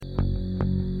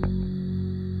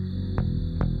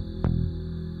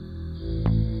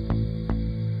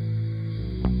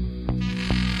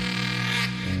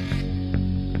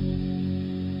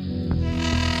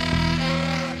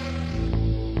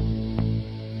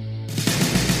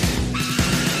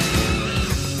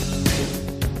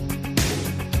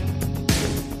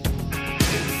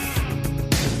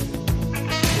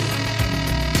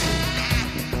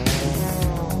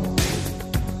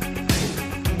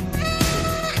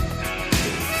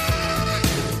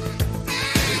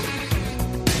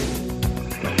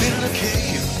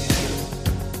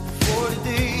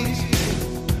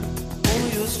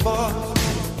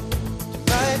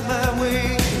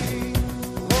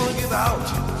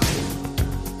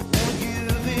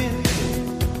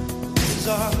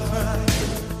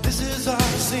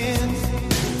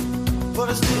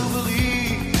I still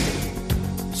believe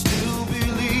through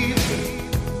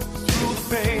the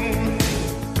pain,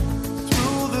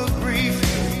 through the grief,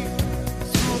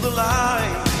 through the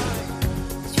light,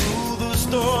 through the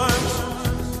storms,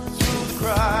 through the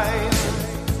cries,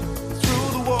 through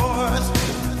the wars.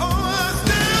 Oh, I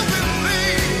still believe.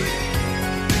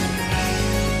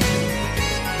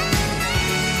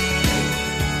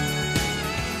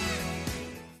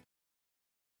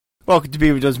 Welcome to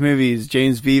Beaver Does Movies.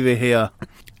 James Beaver here,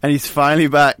 and he's finally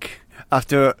back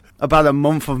after about a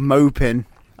month of moping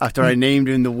after I named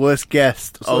him the worst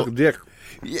guest. Like a dick.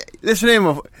 Yeah, listen to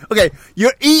him. Okay,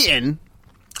 you're eating.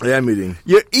 I am eating.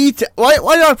 You're eating. Why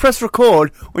did I press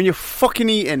record when you're fucking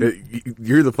eating?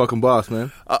 You're the fucking boss,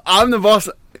 man. I'm the boss.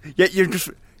 Yet you're just.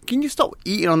 Can you stop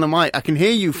eating on the mic? I can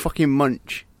hear you fucking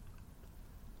munch.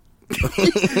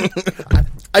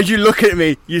 As you look at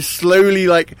me, you slowly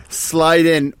slide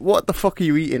in. What the fuck are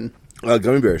you eating?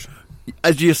 Gummy bears.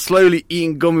 As you're slowly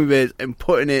eating gummy bears and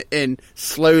putting it in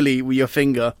slowly with your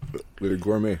finger. They're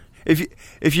gourmet. If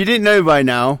you didn't know by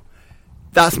now,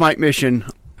 that's Mike Mission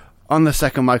on the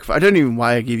second microphone. I don't even know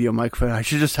why I give you a microphone. I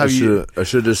should just have you. I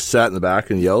should have just sat in the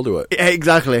back and yelled or what? Yeah,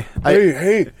 exactly.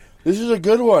 Hey, this is a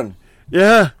good one.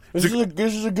 Yeah. This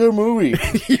is a good movie.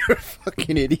 You're a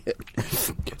fucking idiot.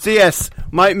 So yes,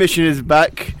 Mike Mission is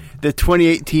back. The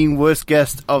 2018 worst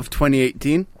guest of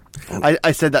 2018.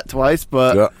 I said that twice,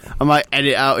 but yeah. I might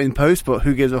edit out in post, but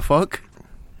who gives a fuck?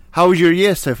 How was your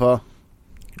year so far?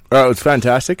 It's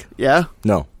fantastic. Yeah?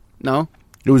 No.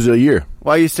 It was a year.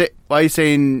 Why are you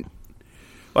saying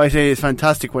it's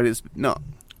fantastic when it's not?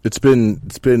 It's been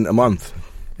a month.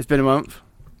 It's been a month?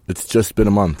 It's just been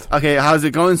a month. Okay, how's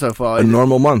it going so far? A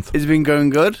normal month. Has it been going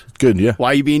good? Good, yeah.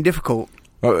 Why are you being difficult?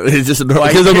 It's just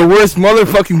because I'm the worst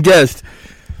motherfucking guest.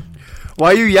 Why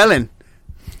are you yelling?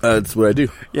 That's what I do.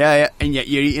 Yeah, and yet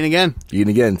you're eating again. Eating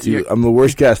again. See, I'm the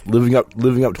worst guest, living up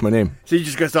to my name. So you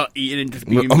just go start eating and just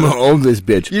being... I'm gonna own this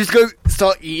bitch. You just go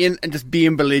start eating and just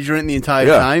being belligerent the entire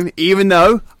time, even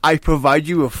though I provide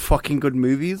you with fucking good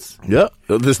movies. Yeah,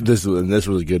 this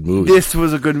was a good movie. This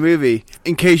was a good movie.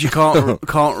 In case you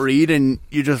can't read and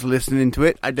you're just listening to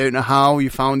it, I don't know how you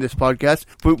found this podcast,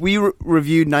 but we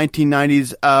reviewed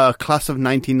 1990's Class of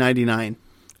 1999.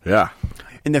 Yeah.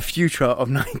 In the future of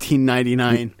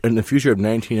 1999. In the future of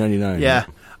 1999. Yeah.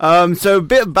 So a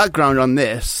bit of background on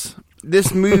this.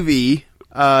 This movie,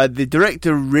 the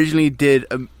director originally did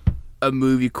a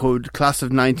movie called Class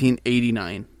of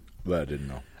 1989. Well, I didn't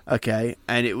know. Okay,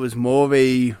 and it was more of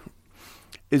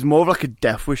like a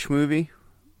Death Wish movie.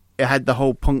 It had the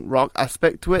whole punk rock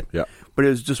aspect to it. Yeah. But it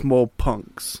was just more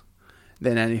punks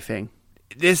than anything.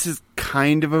 This is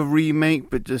kind of a remake,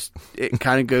 but just it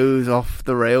kind of goes off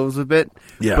the rails a bit.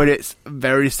 Yeah. But it's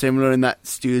very similar in that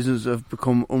students have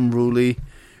become unruly,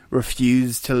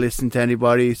 refuse to listen to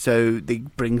anybody, so they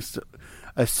bring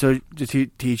a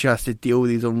substitute teacher has to deal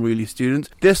with these unruly students.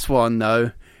 This one,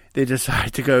 though, they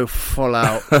decide to go full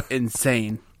out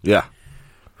insane. Yeah.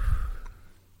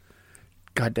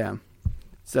 Goddamn.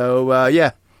 So,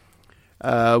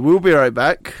 we'll be right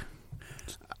back.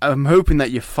 I'm hoping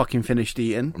that you're fucking finished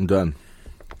eating. I'm done.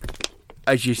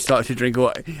 As you start to drink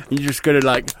water, you're just gonna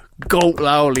gulp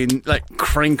loudly and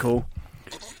crinkle.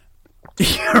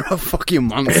 You're a fucking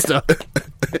monster.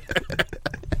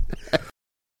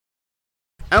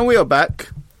 And we are back.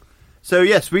 So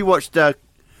yes, we watched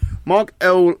Mark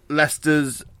L.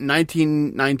 Lester's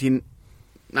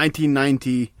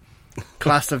 1990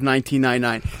 Class of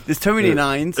 1999. There's too many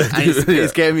nines, and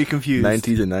it's getting me confused.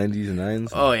 90s and 90s and 9s.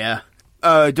 Oh yeah.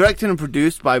 Directed and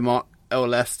produced by Mark L.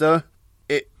 Lester.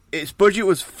 Its budget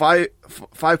was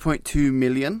 5.2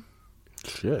 million.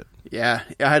 Shit. Yeah,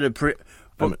 it had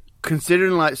but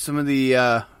considering some of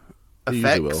the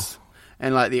effects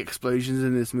and the explosions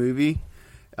in this movie,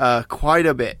 quite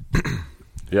a bit.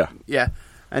 Yeah. Yeah,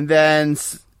 and then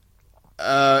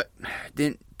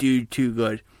didn't do too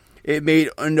good. It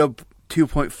made under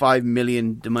 2.5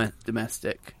 million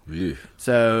domestic. Yeah.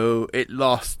 So it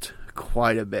lost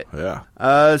quite a bit. Yeah.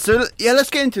 Let's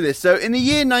get into this. So in the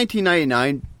year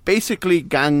 1999, basically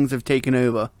gangs have taken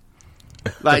over.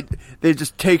 They've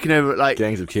just taken over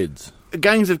gangs of kids.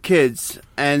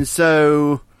 And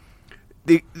so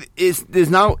there's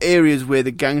now areas where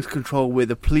the gangs control where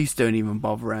the police don't even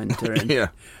bother entering. Yeah.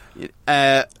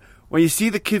 When you see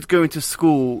the kids going to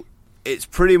school, it's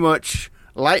pretty much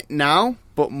like now,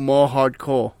 but more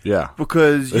hardcore. Yeah.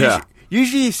 Because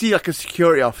usually you see a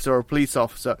security officer or a police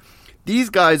officer.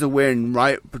 These guys are wearing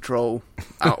riot patrol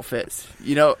outfits.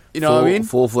 You know what I mean?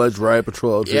 Full-fledged riot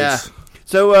patrol outfits. Yeah.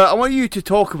 So I want you to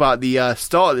talk about the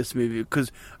start of this movie,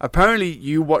 because apparently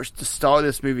you watched the start of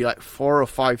this movie like 4 or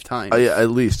 5 times. Yeah,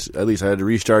 at least I had to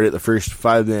restart it. The first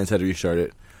 5 minutes I had to restart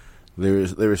it. There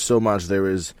was so much. There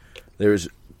was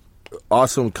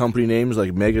awesome company names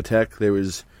like Megatech. There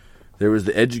was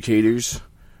the educators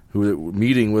who were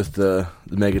meeting with the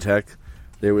Megatech.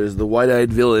 There was the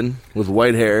wide-eyed villain with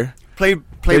white hair. Played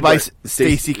by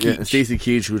Stacy Keach. Yeah, Stacy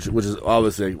Keach, which is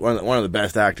obviously one of the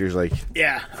best actors, like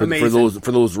for amazing.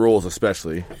 for those roles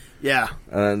especially. Yeah.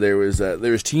 And there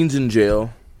was teens in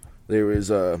jail. There was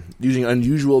using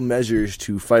unusual measures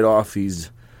to fight off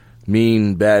these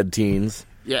mean, bad teens.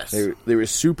 Yes. There were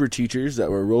super teachers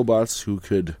that were robots who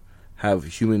could have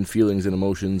human feelings and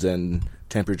emotions and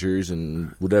temperatures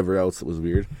and whatever else that was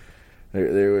weird.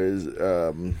 There was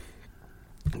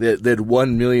they had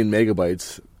 1 million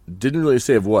megabytes. Didn't really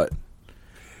say of what.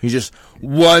 He just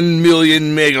 1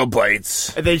 million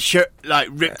megabytes, And then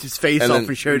ripped his face off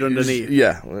and showed underneath.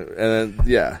 Yeah, and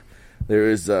then there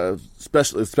was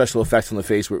special effects on the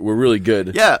face were really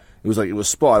good. Yeah. It was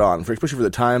spot on, especially for the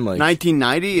time. Like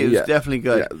 1990, it was definitely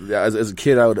good. Yeah. As a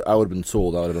kid, I would have been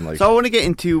sold. I would have been like. So I want to get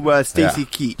into Stacy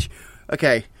Keach.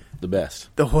 Okay. The best.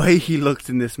 The way he looks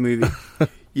in this movie.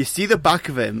 You see the back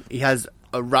of him. He has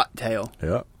a rat tail.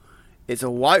 Yeah. It's a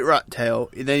white rat tail.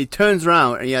 And then he turns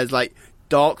around and he has like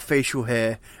dark facial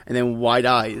hair and then white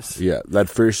eyes. Yeah.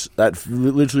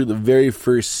 Literally the very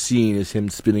first scene is him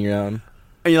spinning around.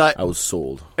 And you're like, I was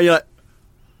sold. And you're like,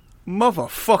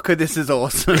 motherfucker, this is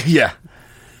awesome. Yeah.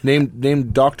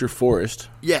 Named Dr. Forrest.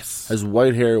 Yes. Has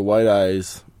white hair, white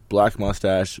eyes, black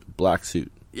mustache, black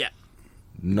suit. Yeah.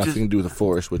 Nothing to do with the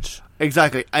forest, which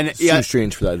exactly. And seems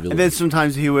strange for that villain. And then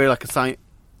sometimes he wear like a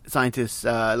scientist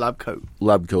lab coat.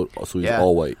 Lab coat, so he's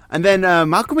all white. And then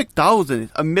Malcolm McDowell's in it.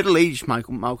 A middle-aged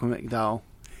Malcolm McDowell.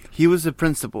 He was the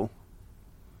principal.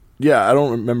 Yeah, I don't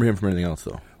remember him from anything else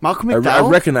though. Malcolm McDowell. I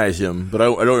recognize him, but I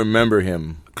don't remember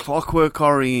him. Clockwork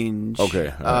Orange.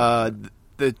 Okay. Right.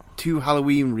 The 2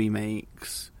 Halloween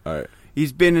remakes. All right.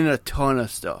 He's been in a ton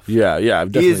of stuff. Yeah,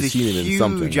 I've definitely seen him in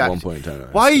something at one point in time.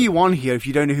 Why are you on here if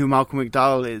you don't know who Malcolm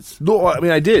McDowell is? No, I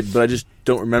mean I did, but I just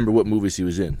don't remember what movies he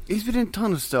was in. He's been in a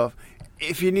ton of stuff.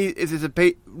 If you need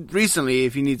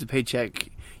a paycheck,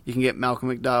 you can get Malcolm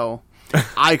McDowell.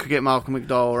 I could get Malcolm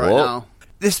McDowell right now.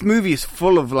 This movie is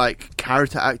full of like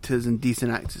character actors and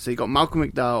decent actors. So you got Malcolm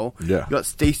McDowell, you got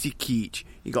Stacy Keach,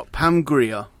 you got Pam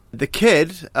Grier. The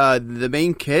kid, the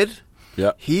main kid,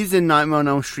 he's in Nightmare on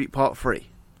Elm Street Part 3.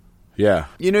 Yeah.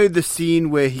 You know the scene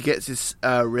where he gets his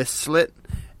wrist slit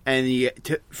and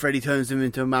Freddy turns him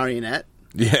into a marionette?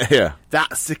 Yeah.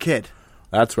 That's the kid.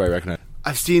 That's where I recognize.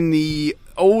 I've seen the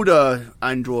older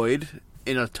android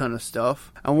in a ton of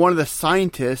stuff. And one of the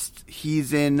scientists,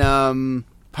 he's in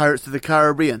Pirates of the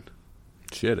Caribbean.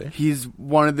 Shit, eh? He's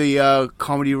one of the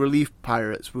comedy relief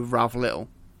pirates with Ralph Little.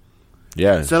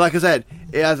 Yeah. So like I said,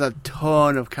 it has a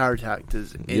ton of character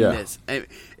actors in this. And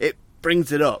it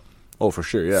brings it up. Oh, for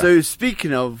sure, yeah. So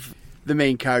speaking of the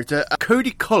main character,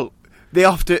 Cody Culp, they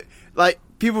often, like,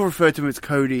 people refer to him as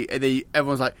Cody, and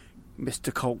everyone's like,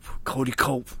 Mr. Culp, Cody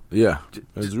Culp. Yeah.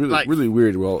 It's really, really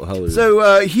weird how it is.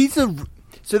 So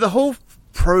so the whole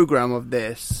program of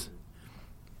this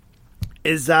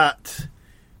is that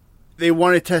they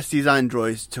want to test these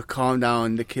androids to calm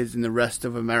down the kids in the rest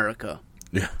of America.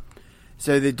 Yeah.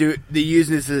 So they're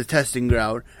using this as a testing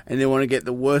ground, and they want to get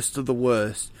the worst of the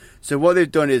worst. So what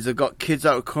they've done is they've got kids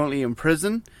that are currently in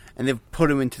prison, and they've put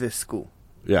them into this school.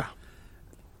 Yeah.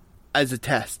 As a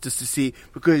test, just to see,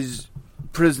 because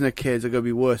prisoner kids are going to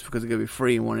be worse because they're going to be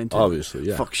free and wanting to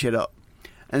obviously, fuck shit up.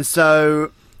 And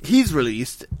so he's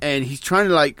released, and he's trying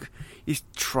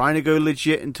to go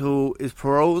legit until his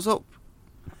parole's up.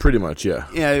 Pretty much, yeah.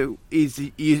 You know, he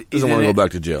doesn't want to go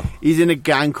back to jail. He's in a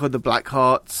gang called the Black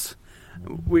Hearts,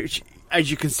 which,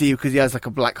 as you can see, because he has like a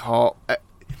black heart.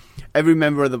 Every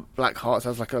member of the Black Hearts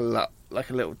has like a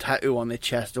little tattoo on their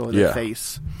chest or their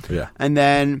face. Yeah. And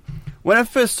then when I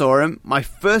first saw him, my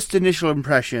first initial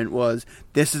impression was,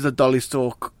 this is a Dolly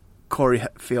Store Corey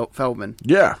Feldman.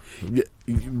 Yeah.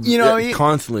 You know,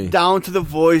 constantly. Down to the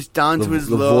voice, down to his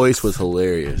The looks. voice was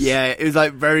hilarious. Yeah, it was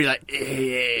like very like,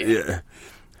 yeah.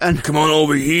 And come on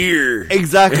over here.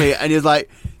 Exactly. And he was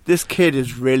like, this kid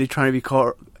is really trying to be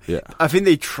Corey. Yeah. I think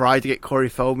they tried to get Corey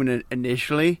Feldman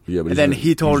initially. Yeah, but and then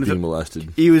he told him being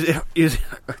molested. He was oh,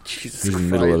 Jesus He's in Christ.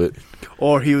 the middle of it.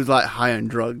 Or he was like high on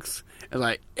drugs. And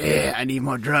like, I need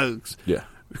more drugs. Yeah.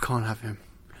 We can't have him.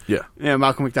 Yeah. Yeah,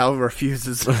 Malcolm McDowell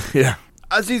refuses. Yeah.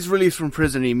 As he's released from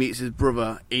prison, he meets his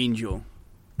brother, Angel.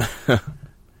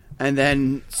 And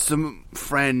then some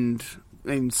friend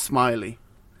named Smiley.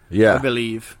 Yeah. I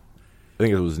believe.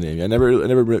 think that was his name. Yeah, I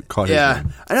never caught his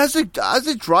name. And as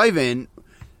a drive-in,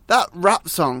 that rap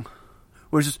song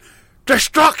was just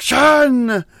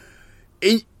destruction.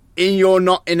 In you're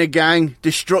not in a gang,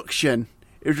 destruction.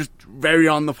 It was just very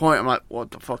on the point. I'm like,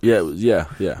 what the fuck? Yeah, it was, yeah.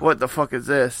 What the fuck is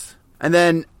this? And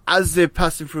then, as they're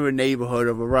passing through a neighborhood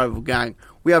of a rival gang,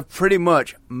 we have pretty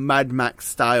much Mad Max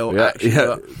style action.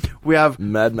 Yeah. We have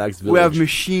Mad Max Village. We have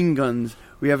machine guns.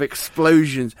 We have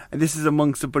explosions, and this is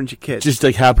amongst a bunch of kids. Just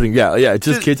like happening, yeah. It's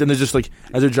just kids, and there's just like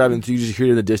as they're driving through, you just hear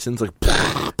it in the distance, like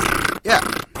yeah,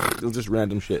 it's just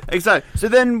random shit. Exactly. So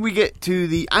then we get to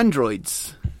the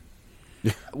androids.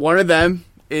 One of them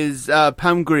is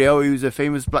Pam Grier, who's a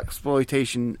famous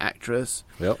blaxploitation actress.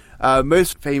 Yep.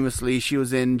 Most famously, she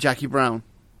was in Jackie Brown.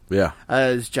 Yeah.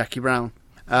 As Jackie Brown,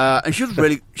 and she was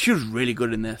really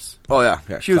good in this. Oh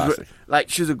yeah. She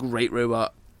was a great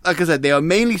robot. Like I said, they've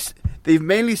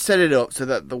mainly set it up so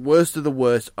that the worst of the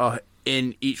worst are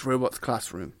in each robot's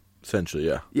classroom. Essentially,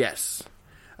 yeah. Yes.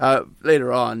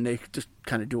 Later on, they just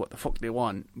kind of do what the fuck they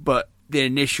want, but the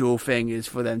initial thing is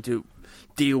for them to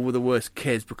deal with the worst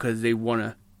kids because they want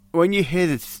to. When you hear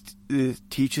the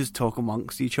teachers talk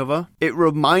amongst each other, it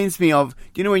reminds me of,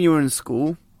 do you know when you were in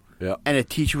school? Yeah. And a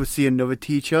teacher would see another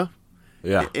teacher?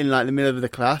 Yeah. In like the middle of the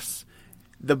class?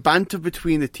 The banter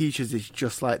between the teachers is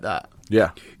just like that.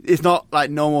 Yeah. It's not like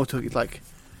normal talk. It's like,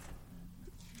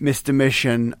 Mr.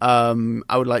 Mission,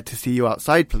 I would like to see you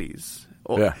outside, please.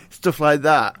 Or stuff like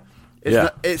that.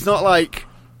 It's not like,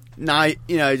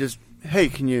 just, hey,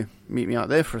 can you meet me out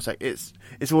there for a sec? It's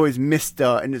always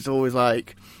Mr. and it's always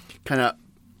like kind of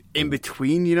in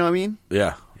between, you know what I mean?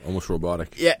 Yeah. Almost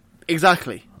robotic. Yeah,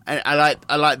 exactly. And I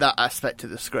like that aspect of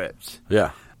the script.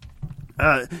 Yeah.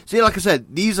 See, like I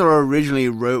said, these are originally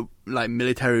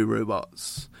military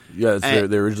robots. Yeah,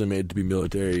 they're originally made to be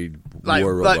military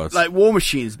war robots. Like war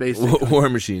machines, basically. War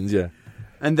machines, yeah.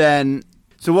 And then,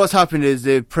 so what's happened is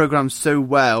they're programmed so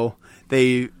well,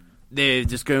 they're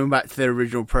just going back to their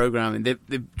original programming.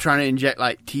 They're trying to inject,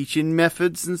 like, teaching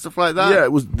methods and stuff like that. Yeah,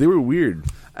 they were weird.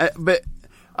 But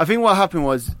I think what happened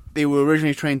was they were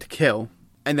originally trained to kill,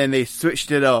 and then they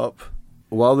switched it up.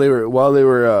 While they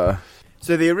were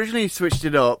So they originally switched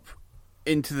it up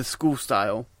into the school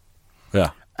style.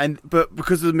 Yeah. But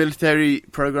because the military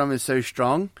program is so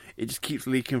strong, it just keeps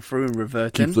leaking through and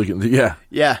reverting. Yeah.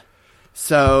 Yeah.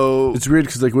 So it's weird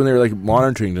because like when they were like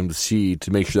monitoring them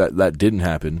to make sure that didn't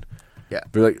happen. Yeah.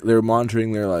 They were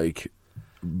monitoring their like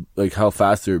how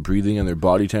fast they're breathing and their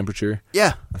body temperature.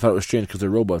 Yeah. I thought it was strange because they're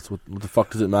robots. What the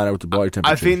fuck does it matter with the body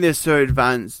temperature? I think they're so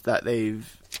advanced that they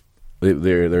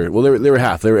were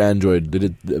half. They were android. They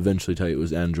did eventually tell you it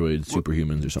was android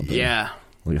superhumans or something. Yeah.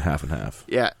 Like half and half.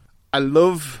 Yeah. I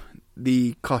love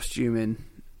the costuming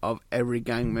of every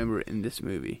gang member in this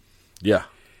movie. Yeah.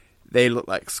 They look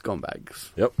like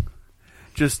scumbags. Yep.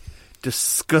 Just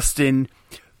disgusting.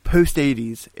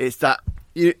 Post-80s. It's that...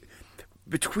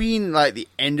 between like the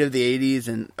end of the 80s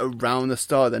and around the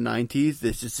start of the 90s,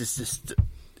 there's just this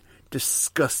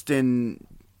disgusting...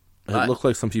 It looked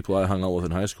like some people I hung out with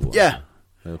in high school. Yeah.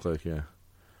 They look like, yeah.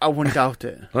 I wouldn't doubt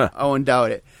it. Yeah. I wouldn't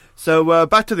doubt it. So,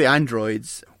 back to the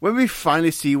androids. When we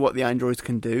finally see what the androids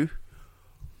can do,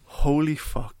 holy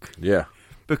fuck. Yeah.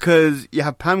 Because you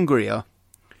have Pam Grier,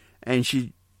 and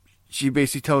she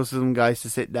basically tells some guys to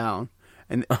sit down.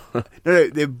 And no,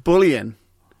 they're bullying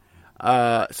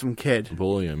some kid.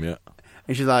 Bullying him, yeah.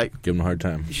 And she's like... Give him a hard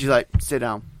time. She's like, sit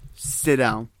down. Sit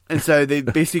down. And so they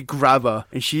basically grab her,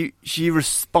 and she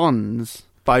responds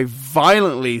by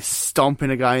violently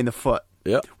stomping a guy in the foot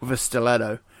with a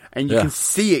stiletto. And you can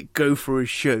see it go through his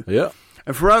shoe. Yeah.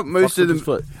 And throughout most of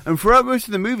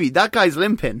the movie, that guy's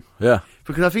limping. Yeah.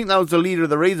 Because I think that was the leader of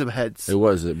the Razorheads. It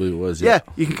was. I believe it was. Yeah.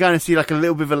 You can kind of see like a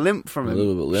little bit of a limp from him. A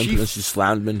little bit limp, and then she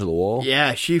slammed him into the wall.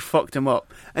 Yeah, she fucked him up.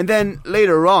 And then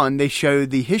later on, they show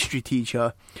the history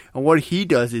teacher, and what he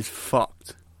does is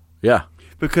fucked. Yeah.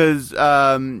 Because,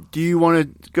 do you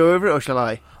want to go over it, or shall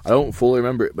I? I don't fully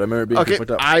remember it, but I remember being fucked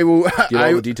up. I will give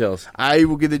all the details. I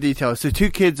will give the details. So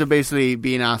 2 kids are basically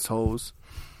being assholes,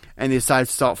 and they decide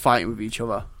to start fighting with each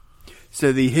other.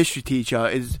 So the history teacher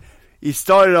he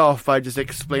started off by just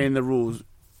explaining the rules.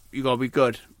 You gotta be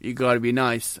good. You gotta be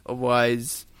nice.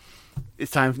 Otherwise,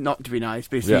 it's time not to be nice.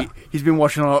 Basically, he's been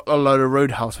watching a lot of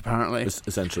Roadhouse, apparently.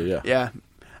 Essentially, yeah. Yeah.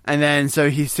 And then, so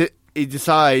he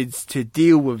decides to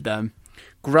deal with them.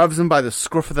 Grabs him by the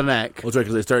scruff of the neck. Well, that's right,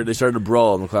 because they started to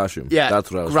brawl in the classroom. Yeah,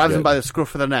 that's what I was grabs him by the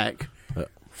scruff of the neck,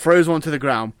 throws one to the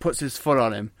ground, puts his foot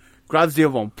on him, grabs the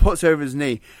other one, puts it over his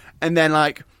knee, and then,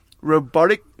 like,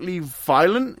 robotically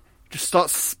violent, just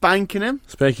starts spanking him.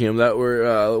 Spanking him, that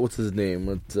were, what's his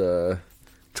name?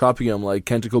 Chopping him like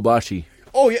Kenta Kobashi.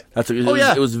 Oh yeah.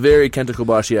 It was very Kenta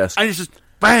Kobashi-esque. And it's just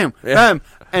bam, bam,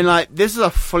 and like this is a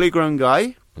fully grown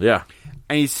guy, Yeah.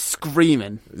 and he's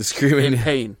screaming Screaming. in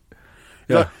pain.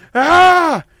 He's Yeah. like,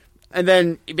 ah! And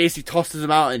then he basically tosses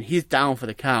him out, and he's down for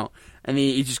the count. And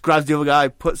he just grabs the other guy,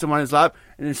 puts him on his lap,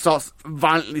 and then starts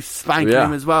violently spanking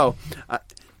him as well.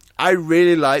 I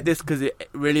really like this because it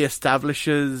really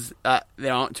establishes that they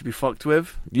aren't to be fucked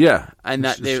with. Yeah. And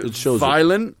that they're it shows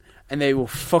violent, and they will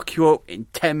fuck you up in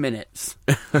 10 minutes.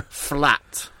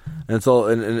 Flat. And it's all,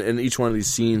 and each one of these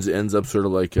scenes ends up sort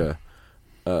of like a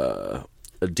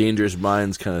Dangerous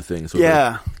Minds kind of thing. So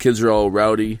Yeah. the kids are all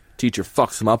rowdy. Teacher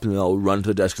fucks them up, and they'll run to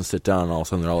the desk and sit down. And all of a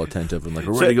sudden, they're all attentive and like,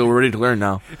 "We're ready to go. We're ready to learn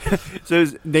now." So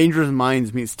it's Dangerous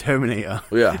Minds meets Terminator.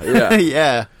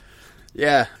 Yeah.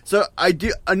 Yeah. So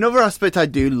another aspect I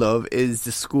do love is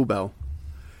the school bell.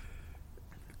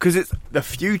 Because it's the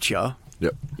future,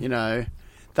 Yep. you know,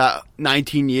 that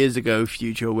 19 years ago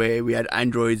future where we had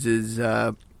androids as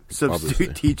substitute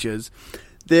Obviously. teachers.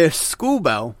 Their school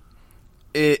bell,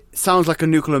 it sounds like a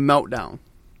nuclear meltdown.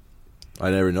 I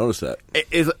never noticed that. It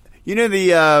is, you know,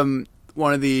 the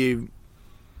one of the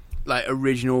like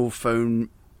original phone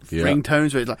Yeah.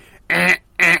 ringtones where it's like,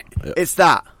 it's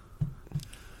that.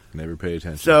 Never paid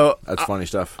attention. So that's funny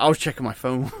stuff. I was checking my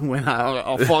phone when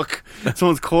oh fuck,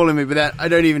 someone's calling me, but then I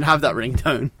don't even have that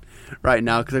ringtone right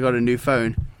now because I got a new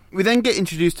phone. We then get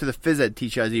introduced to the phys ed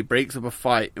teacher as he breaks up a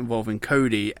fight involving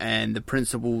Cody and the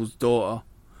principal's daughter,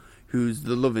 who's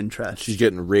the love interest. She's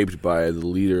getting raped by the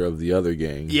leader of the other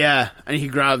gang. Yeah, and he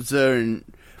grabs her,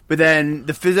 but then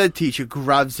the phys ed teacher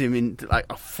grabs him into like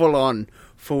a full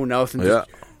Nelson. Yeah. Just,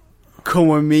 come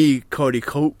with me, Cody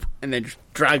Cope, and then just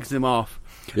drags him off.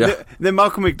 Yeah. Then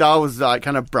Malcolm McDowell was like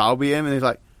kind of browbeat him, and he's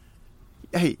like,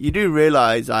 "Hey, you do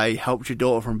realize I helped your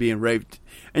daughter from being raped?"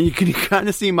 And you can kind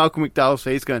of see Malcolm McDowell's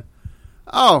face going,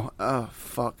 "Oh,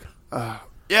 fuck,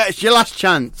 yeah, it's your last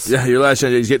chance." Yeah, your last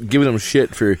chance. He's giving him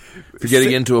shit for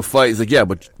getting into a fight. He's like, yeah,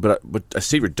 but I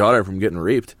saved your daughter from getting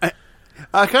raped.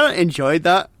 I kind of enjoyed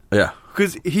that. Yeah.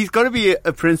 Because he's got to be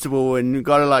a principal and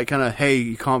got to like kind of, hey,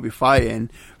 you can't be fighting.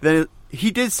 But then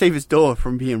he did save his daughter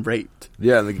from being raped.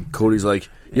 Yeah, and then Cody's like,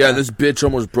 yeah, this bitch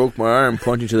almost broke my arm,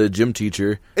 pointing to the gym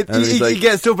teacher. And then he's like, he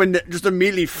gets up and just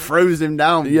immediately throws him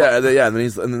down. yeah,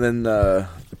 and then the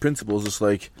principal's just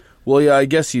like, well, yeah, I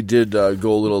guess you did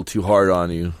go a little too hard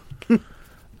on you.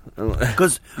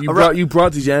 Because you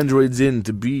brought these androids in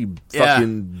to be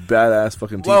fucking badass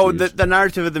fucking teachers. Well, the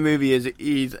narrative of the movie is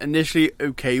he's initially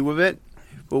okay with it,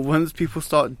 but once people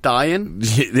start dying,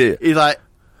 yeah. he's like,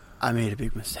 I made a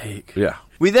big mistake. Yeah.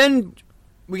 We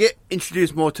get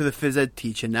introduced more to the phys ed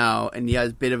teacher now, and he has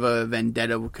a bit of a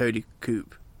vendetta with Cody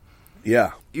Coop.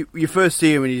 Yeah. You first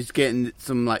see him when he's getting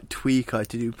some like tweaker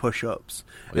to do push-ups,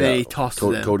 and then he tosses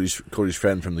him. Cody's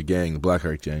friend from the gang, the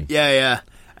Blackheart gang. Yeah.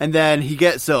 And then he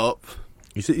gets up.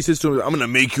 He says to him, "I'm gonna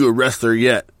make you a wrestler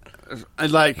yet."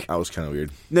 And like, That was kind of weird.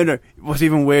 no. What's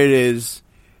even weird is,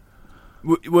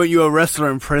 weren't you a wrestler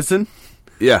in prison?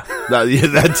 Yeah,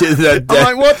 that I'm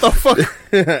like, what the fuck?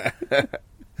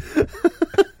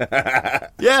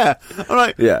 Yeah. I'm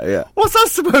like, yeah. what's that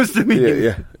supposed to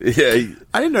mean? Yeah.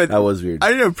 I didn't know That was weird. I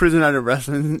didn't know prison had a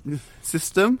wrestling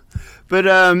system, but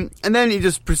and then he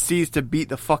just proceeds to beat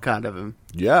the fuck out of him.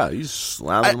 Yeah, he's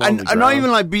slamming him on the And ground. not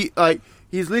even like beat, like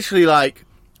he's literally like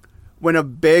when a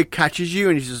bear catches you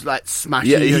and he's just like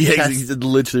smashing your chest. He's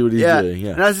literally what he's doing.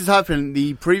 Yeah, And as this happened,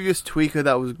 the previous tweaker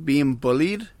that was being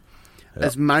bullied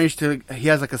has managed to. He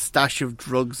has like a stash of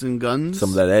drugs and guns. some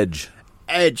of that edge.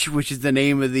 Edge, which is the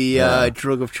name of the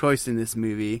drug of choice in this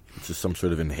movie. It's just some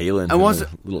sort of inhalant. And in once, a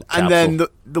little capsule. and then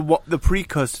the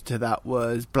precursor to that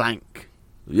was Blank.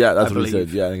 yeah, that's I what he believe.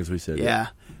 said. Yeah, I think that's what he said. Yeah.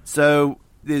 So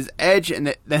there's Edge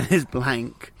and then there's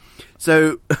Blank.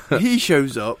 So he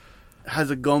shows up, has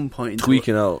a gun pointing,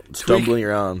 Tweaking out, stumbling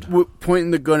around.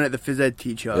 pointing the gun at the phys ed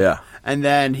teacher. Yeah. And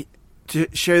then to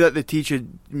show that the teacher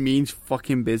means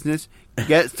fucking business, he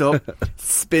gets up,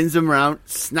 spins him around,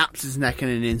 snaps his neck in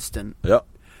an instant. Yep.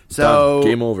 So Done.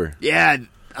 Game over. Yeah,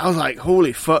 I was like,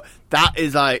 holy fuck, that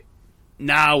is like,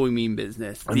 now we mean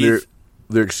business. And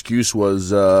their excuse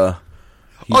was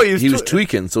he was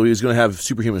tweaking, so he was going to have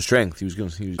superhuman strength.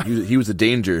 He was a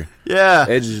danger. Yeah.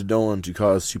 Edge is known to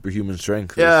cause superhuman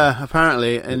strength. Yeah,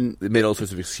 apparently. And they made all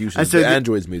sorts of excuses. And so the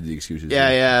androids made the excuses.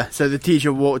 yeah. So the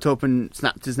teacher walked up and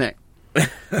snapped his neck.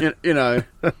 you know.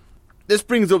 This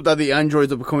brings up that the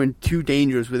androids are becoming too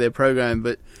dangerous with their program,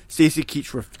 but Stacy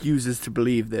Keach refuses to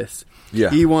believe this.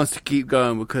 Yeah. He wants to keep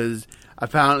going because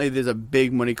apparently there's a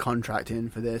big money contract in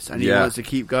for this, and he wants to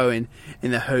keep going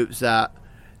in the hopes that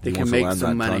they can make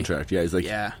some money. Contract. Yeah, he's like,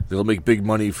 they'll make big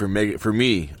money for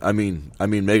me. I mean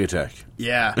Megatech.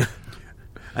 Yeah.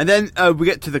 And then we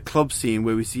get to the club scene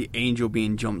where we see Angel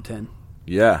being jumped in.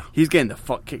 Yeah. He's getting the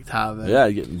fuck kicked out of him. Yeah,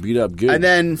 getting beat up good. And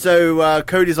then, so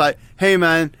Cody's like, hey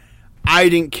man, I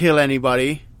didn't kill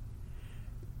anybody.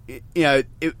 You know,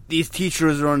 these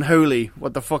teachers are unholy.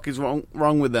 What the fuck is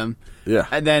wrong with them? Yeah.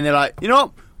 And then they're like, you know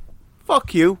what?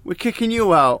 Fuck you. We're kicking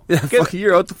you out. Yeah, fuck you,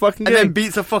 you're out the fucking and game. then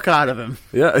beats the fuck out of him.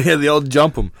 Yeah, they all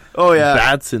jump him. Oh, yeah.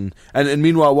 Bats and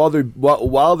meanwhile, while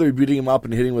they're beating him up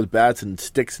and hitting him with bats and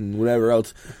sticks and whatever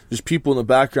else, there's people in the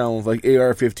background with like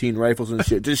AR-15 rifles and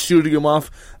shit, just shooting him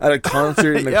off at a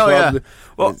concert in a club. Yeah.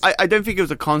 Well, I don't think it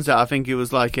was a concert. I think it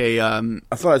was like a...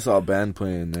 I thought I saw a band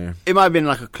playing there. It might have been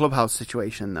like a clubhouse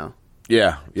situation, though.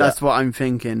 Yeah. That's what I'm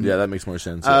thinking. Yeah, that makes more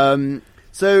sense.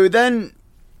 So then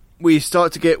we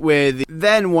start to get where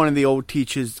then one of the old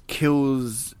teachers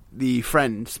kills the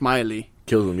friend, Smiley.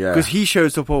 Kills him, yeah. Because he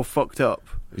shows up all fucked up.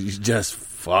 He's just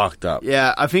fucked up.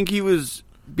 Yeah, I think he was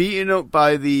beaten up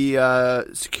by the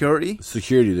security.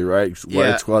 Security, the right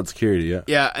squad security, yeah.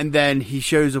 Yeah, and then he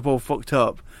shows up all fucked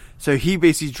up. So he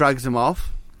basically drags him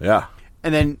off. Yeah.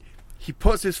 And then he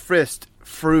puts his fist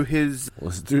through his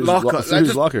locker. Through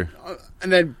his locker.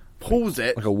 And then pulls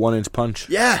it. Like a 1-inch punch.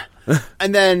 Yeah.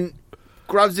 And then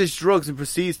grabs his drugs and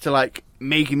proceeds to like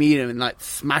make him eat him and like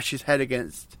smash his head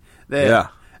against there. Yeah.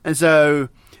 And so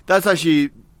that's actually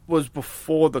was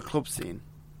before the club scene.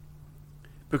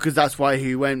 Because that's why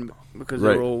he went, because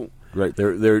right. they're all... Right,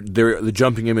 they're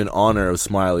jumping him in honor of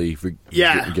Smiley for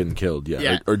getting killed,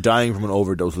 yeah. Or dying from an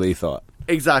overdose, they thought.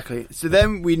 Exactly. So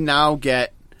then we now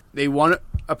get,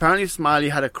 apparently Smiley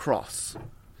had a cross.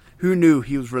 Who knew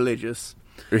he was religious?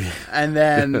 And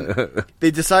then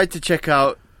they decide to check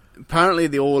out, apparently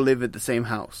they all live at the same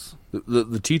house.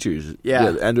 The teachers,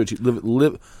 yeah, the android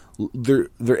live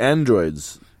they're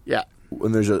androids. Yeah.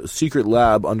 And there's a secret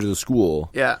lab under the school.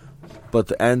 Yeah. But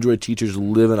the android teachers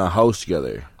live in a house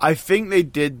together. I think they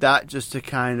did that just to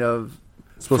kind of...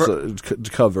 Supposed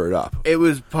to cover it up. It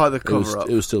was part of the cover-up.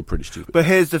 It was still pretty stupid. But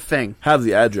here's the thing. Have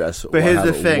the address. But here's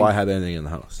the thing. Why have anything in the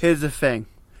house? Here's the thing.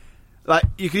 Like,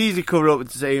 you could easily cover it up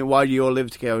with saying, why do you all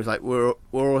live together? It's like, we're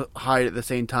all hired at the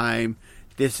same time.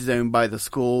 This is owned by the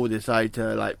school. They decide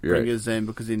to, like, bring us in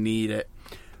because they need it.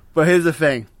 But here's the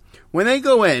thing. When they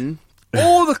go in,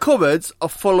 all the cupboards are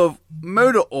full of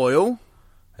motor oil.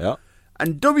 Yeah.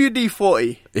 And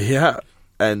WD-40. Yeah.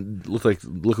 And look like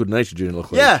liquid nitrogen.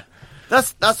 Yeah.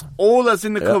 That's all that's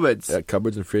in the cupboards. Yeah,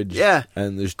 cupboards and fridge. Yeah.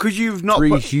 And there's you've not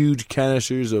three huge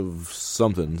canisters of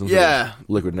something. Yeah.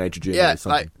 Liquid nitrogen. Yeah,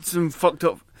 like some fucked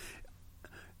up...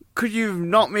 Could you have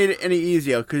not made it any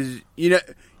easier? Because, you know,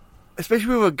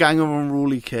 especially with a gang of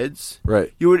unruly kids,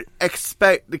 right? You would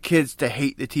expect the kids to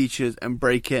hate the teachers and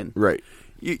break in. Right.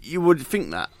 You would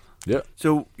think that. Yeah.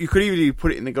 So you could easily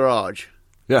put it in the garage.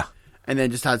 Yeah. And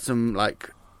then just had some, like...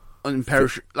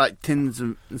 like tins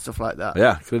and stuff like that.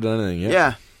 Yeah, could have done anything,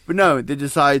 Yeah, but no, they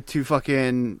decide to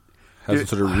fucking... have some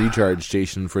sort of recharge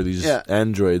station for these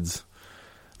androids.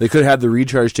 They could have had the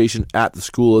recharge station at the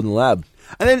school in the lab.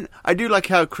 And then I do like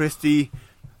how Christy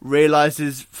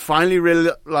finally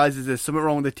realizes there's something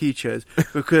wrong with the teachers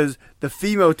because the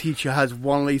female teacher has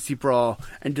one lacy bra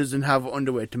and doesn't have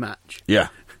underwear to match. Yeah,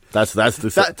 that's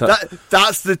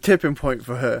the tipping point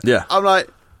for her. Yeah. I'm like,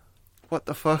 what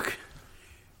the fuck?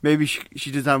 Maybe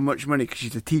she doesn't have much money because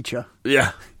she's a teacher.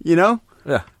 Yeah. You know?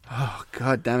 Yeah. Oh,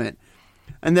 God damn it.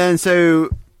 And then so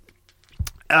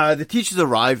the teachers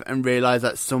arrive and realize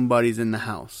that somebody's in the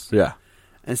house. Yeah.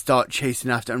 And start chasing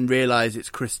after and realize it's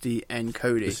Christy and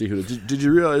Cody. Let's see who. Did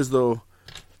you realize, though,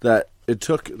 that it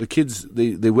took the kids,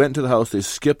 they went to the house, they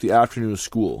skipped the afternoon of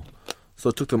school. So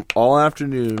it took them all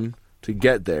afternoon to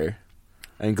get there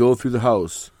and go through the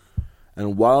house.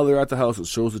 And while they're at the house, it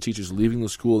shows the teachers leaving the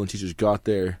school, and the teachers got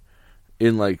there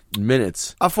in, like,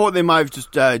 minutes. I thought they might have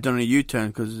just done a U-turn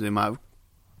because they might have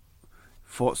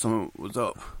thought something was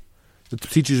up. The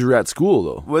teachers were at school,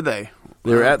 though. Were they?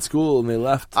 They were at school, and they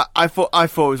left. I thought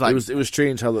it was like... It was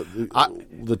strange how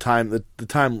the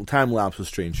time lapse was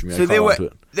strange for me. So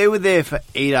they were there for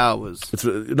 8 hours. It's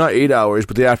not 8 hours,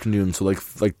 but the afternoon, so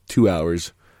like 2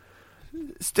 hours.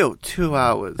 Still 2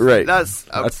 hours, right? That's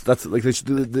like they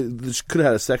could have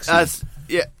had a sex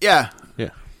scene. Yeah.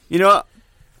 You know what?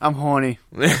 I'm horny.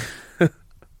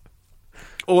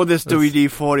 All this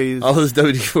WD-40 all this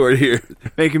WD-40 here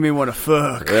making me want to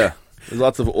fuck. Yeah, there's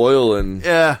lots of oil and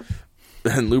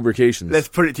lubrications. Let's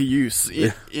put it to use.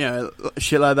 You know,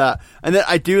 shit like that. And then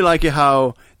I do like it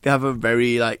how they have a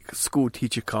very like school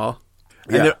teacher car.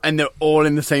 And they're all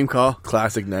in the same car.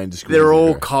 Classic 90s school. They're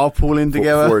all carpooling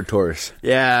together. Ford Taurus.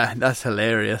 Yeah, that's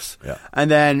hilarious. Yeah. And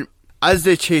then, as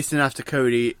they're chasing after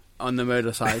Cody on the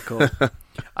motorcycle,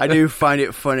 I do find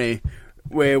it funny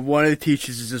where one of the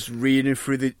teachers is just reading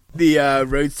through the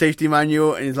road safety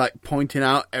manual and is like pointing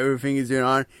out everything he's doing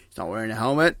on. He's not wearing a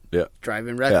helmet. Yeah.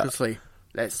 Driving recklessly.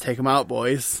 Let's take him out,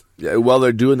 boys. Yeah, while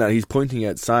they're doing that, he's pointing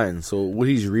at signs. So what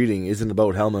he's reading isn't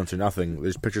about helmets or nothing.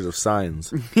 There's pictures of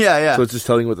signs. Yeah. So it's just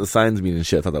telling what the signs mean and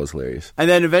shit. I thought that was hilarious. And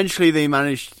then eventually they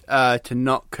managed to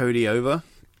knock Cody over.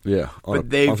 Yeah,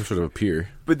 on some sort of a pier.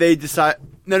 But they decide...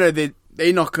 No, they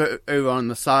knock it over on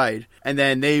the side. And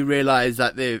then they realise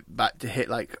that they're about to hit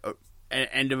like an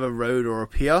end of a road or a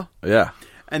pier. Yeah.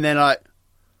 And then like...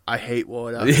 I hate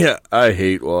water. Yeah, I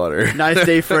hate water. Nice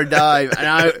day for a dive. And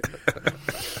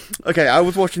I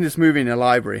was watching this movie in a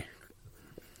library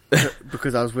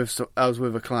because I was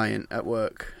with a client at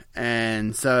work,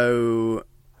 and so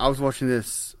I was watching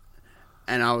this,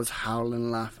 and I was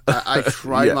howling laughing. I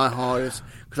tried my hardest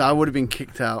because I would have been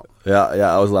kicked out. Yeah,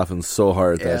 I was laughing so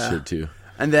hard at that shit too.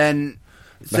 And then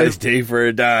nice day for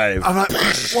a dive. I'm like,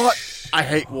 what? I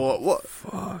hate water. What?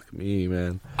 Fuck me,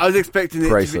 man. I was expecting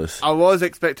priceless. I was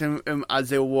expecting as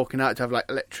they were walking out to have like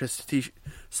electricity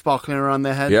sparkling around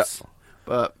their heads. Yeah.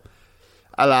 But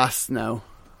alas, no.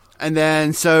 And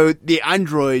then so the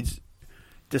androids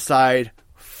decide,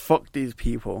 fuck these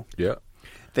people. Yeah.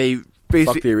 They basically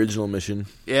fuck the original mission.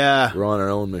 Yeah. We're on our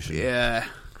own mission. Yeah.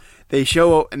 They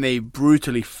show up and they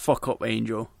brutally fuck up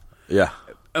Angel. Yeah.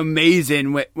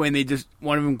 Amazing when they just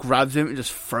one of them grabs him and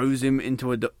just throws him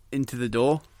into the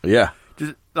door. Yeah,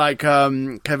 just like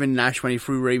Kevin Nash when he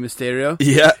threw Rey Mysterio.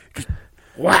 Yeah, just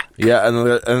whack. Yeah,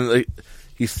 and like,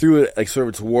 he threw it like sort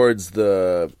of towards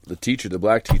the teacher, the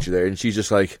black teacher there, and she's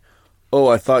just like, "Oh,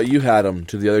 I thought you had him."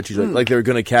 To the other teacher, like they were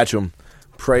gonna catch him.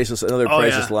 Priceless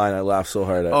line. I laughed so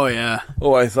hard at. Oh yeah.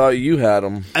 Oh, I thought you had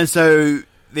him. And so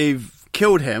they've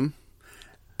killed him.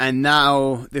 And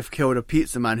now they've killed a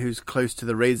pizza man who's close to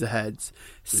the Razorheads,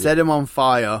 set him on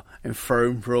fire, and throw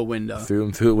him through a window. Threw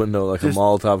him through a window like a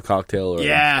Molotov cocktail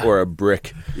or a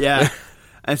brick. Yeah.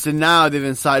 And so now they've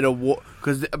incited a war...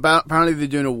 Because apparently they're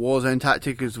doing a war zone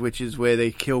tactic, which is where they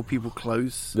kill people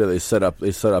close. Yeah, they set up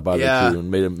other crew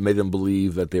and made them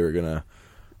believe that they were going to...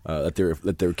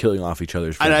 that they were killing off each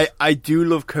other's friends. And I do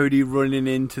love Cody running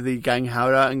into the gang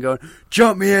hideout and going,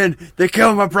 "Jump me in! They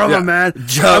killed my brother, man!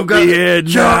 Jump me in!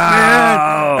 Jump me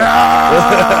in!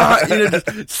 Ah!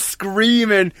 Just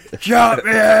screaming, "Jump me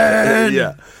in!"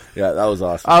 Yeah, that was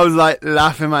awesome. I was like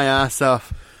laughing my ass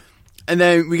off. And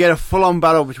then we get a full-on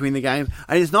battle between the gangs,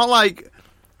 and it's not like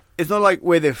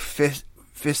where they're fist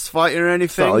fighting or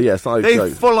anything. It's not like they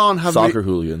full on have soccer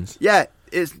hooligans. Yeah,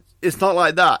 it's not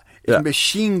like that. It's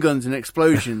machine guns and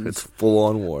explosions. It's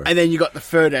full-on war. And then you got the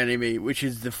third enemy, which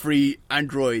is the 3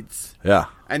 androids. Yeah.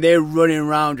 And they're running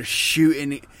around just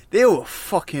shooting. They were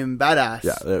fucking badass.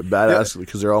 Yeah, they're badass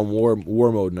because they're on war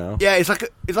mode now. Yeah, it's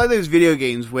like those video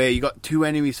games where you got 2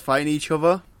 enemies fighting each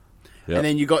other. Yep. And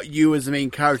then you got you as the main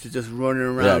character just running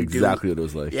around. Yeah, exactly what it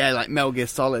was like. Yeah, like Metal Gear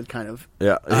Solid kind of.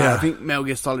 Yeah. I think Metal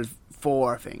Gear Solid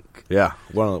 4, I think. Yeah,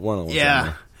 one of them.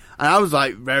 Yeah. And I was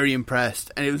like very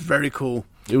impressed, and it was very cool.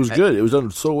 It was good. It was done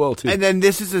so well too. And then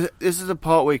this is a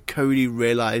part where Cody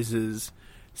realizes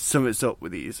something's up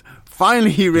with these.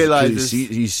 Finally, he realizes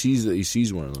he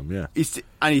sees one of them. Yeah,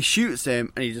 and he shoots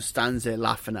him, and he just stands there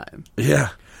laughing at him. Yeah,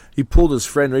 he pulled his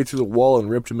friend right through the wall and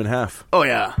ripped him in half. Oh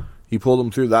yeah, he pulled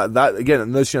him through that again.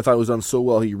 Another scene I thought was done so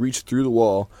well. He reached through the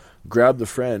wall, grabbed the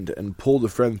friend, and pulled the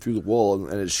friend through the wall,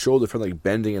 and it showed the friend like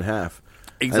bending in half.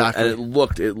 Exactly. And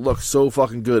it looked so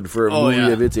fucking good for a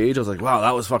movie of its age. I was like, wow,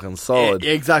 that was fucking solid.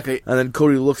 Yeah, exactly. And then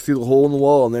Cody looks through the hole in the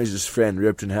wall, and there's his friend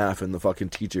ripped in half, and the fucking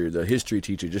teacher, the history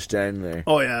teacher, just standing there.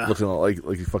 Oh, yeah. Looking like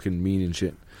he's fucking mean and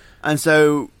shit. And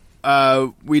so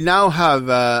we now have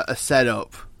a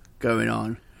setup going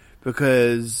on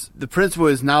because the principal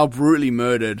is now brutally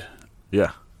murdered.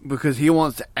 Yeah. Because he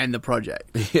wants to end the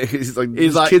project. Yeah, he's like,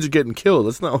 these kids are getting killed.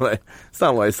 That's not what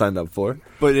I signed up for.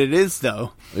 But it is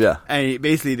though. Yeah. And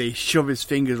basically they shove his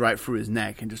fingers right through his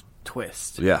neck and just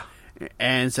twist. Yeah.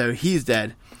 And so he's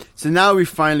dead. So now we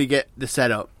finally get the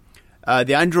setup.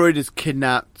 The android is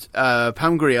kidnapped.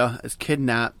 Pam Grier has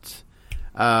kidnapped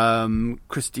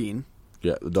Christine.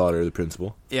 Yeah, the daughter of the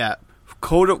principal. Yeah.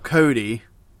 Called up Cody,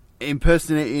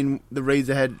 impersonating the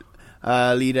Razorhead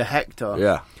leader Hector.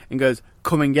 Yeah. And goes,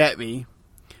 "Come and get me."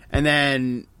 And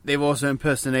then they've also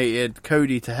impersonated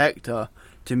Cody to Hector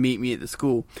to meet me at the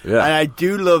school. Yeah. And I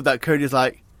do love that Cody's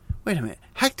like, wait a minute,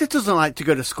 Hector doesn't like to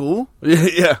go to school.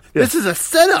 Yeah. This is a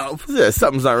setup. Yeah,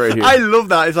 something's not right here. I love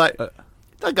that. It's like,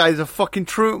 that guy's a fucking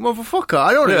true motherfucker.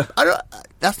 I don't,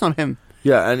 that's not him.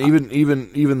 Yeah, and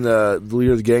even the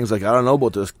leader of the gang's like, I don't know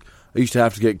about this. I used to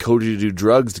have to get Cody to do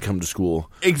drugs to come to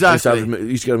school. Exactly. I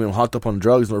used to get him hopped up on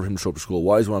drugs in order for him to show up to school.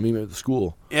 Why does he want to meet me at the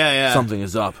school? Yeah. Something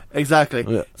is up. Exactly.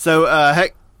 Yeah. So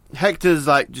Hector's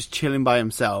like just chilling by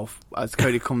himself as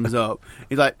Cody comes up.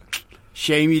 He's like,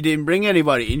 "Shame you didn't bring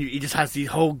anybody." And he just has the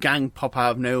whole gang pop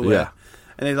out of nowhere. Yeah.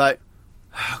 And he's like,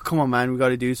 "Come on, man, we got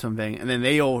to do something." And then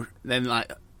then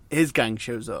like his gang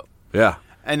shows up. Yeah.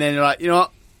 And then they're like, "You know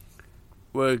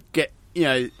what?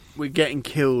 We're getting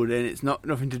killed, and it's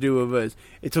nothing to do with us."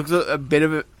 It took a bit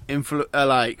of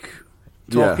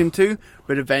talking to,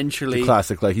 but eventually, The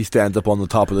classic, like he stands up on the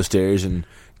top of the stairs and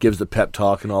gives the pep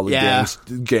talk, and all the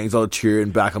gangs all cheer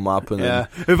and back him up. And then,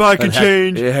 if I could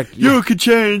change, you could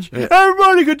change. Yeah.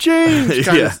 Everybody could change.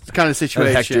 Kind of and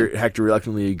situation. Hector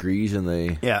reluctantly agrees, and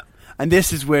they And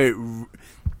this is where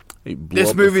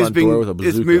this movie's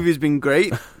been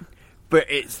great, but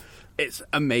it's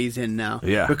amazing now.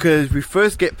 Yeah. Because we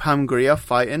first get Pam Grier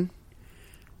fighting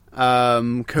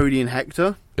Cody and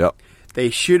Hector. Yep. They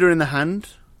shoot her in the hand.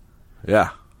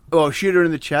 Yeah. Or shoot her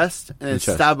in the chest and then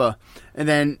chest. stab her. And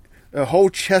then her whole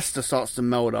chest starts to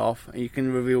melt off, and you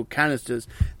can reveal canisters.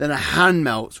 Then her hand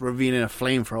melts, revealing a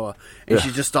flamethrower. And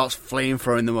she just starts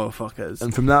flamethrowing the motherfuckers.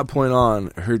 And from that point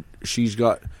on, she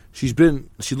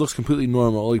looks completely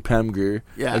normal, like Pam Grier,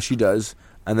 like she does.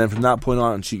 And then from that point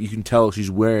on, you can tell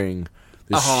she's wearing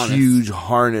this huge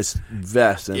harness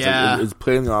vest, and it's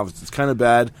playing the office. It's kind of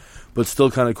bad, but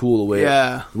still kind of cool the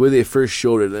way they first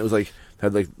showed it. It was like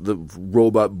had like the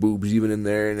robot boobs even in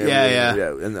there, and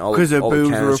and all the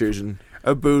canisters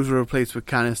her boobs were replaced with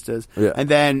canisters. Yeah. And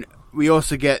then we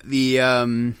also get the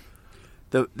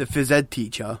phys ed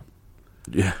teacher.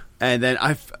 Yeah. And then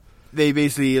they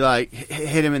basically like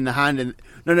hit him in the hand, and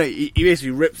he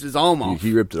basically rips his arm off.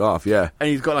 He ripped it off, yeah. And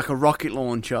he's got like a rocket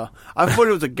launcher. I thought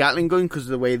it was a Gatling gun because of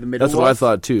the way the middle was. That's what I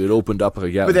thought too. It opened up like a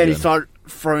Gatling gun. But then he started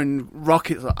throwing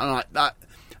rockets, and like that.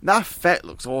 That effect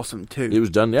looks awesome too. It was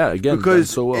done, again, because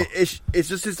done so well. It's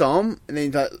just his arm, and then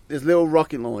he's like this little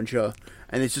rocket launcher,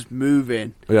 and it's just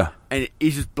moving. Yeah. And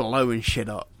he's just blowing shit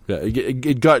up. Yeah,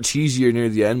 it got cheesier near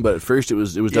the end, but at first it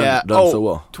was done so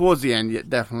well. Towards the end,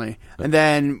 definitely. Yeah. And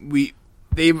then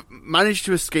they managed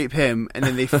to escape him, and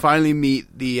then they finally meet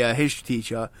the history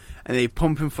teacher, and they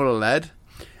pump him full of lead,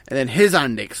 and then his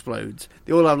hand explodes.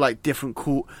 They all have like different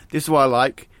cool. This is what I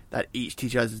like. That each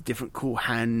teacher has a different cool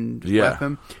hand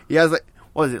weapon. He has like,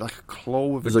 what is it, like a claw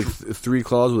with There's like 3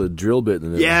 claws with a drill bit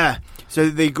in it. Yeah.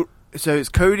 So it's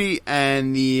Cody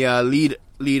and the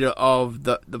leader of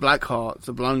the Blackhearts,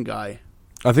 the blonde guy.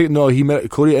 I think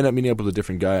Cody ended up meeting up with a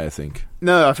different guy, I think.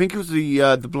 No, I think it was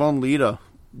the blonde leader,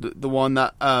 the one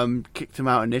that kicked him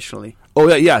out initially. Oh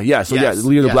yeah. So the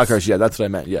leader of the Blackhearts, that's what I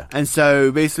meant. Yeah. And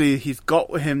so basically, he's got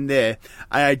him there,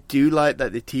 and I do like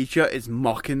that the teacher is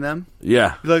mocking them.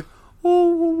 Yeah. He's like,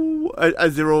 oh,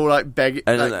 as they're all like begging,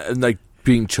 and like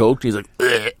being choked. He's like,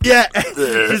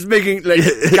 just making like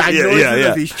gag noises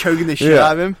as he's choking the shit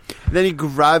out of him. And then he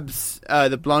grabs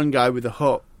the blonde guy with the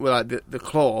hook, with like the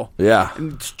claw,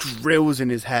 and just drills in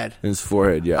his head, in his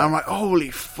forehead. Yeah. And I'm like,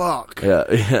 holy fuck. Yeah.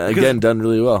 Again, done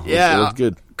really well. Yeah, it was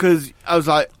good. Because I was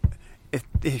like,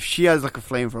 if she has like a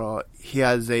flamethrower, he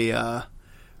has a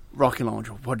rocket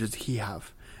launcher. What does he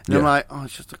have? And I'm like, oh,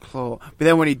 it's just a claw. But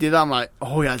then when he did that, I'm like,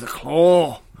 oh, he has a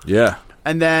claw. Yeah.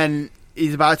 And then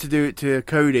he's about to do it to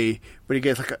Cody, but he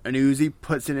gets like an Uzi,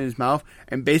 puts it in his mouth,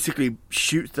 and basically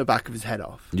shoots the back of his head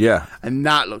off. Yeah. And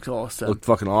that looks awesome. Looked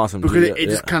fucking awesome. Because it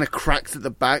just kind of cracks at the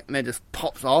back and then just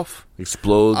pops off.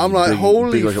 Explodes. I'm like,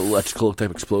 holy... Big like electrical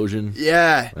type explosion.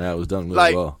 Yeah. Yeah, it was done really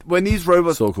like, well. When these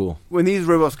robots... So cool. When these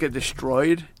robots get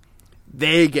destroyed,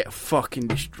 they get fucking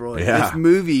destroyed. Yeah. This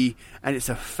movie and its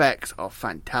effects are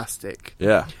fantastic.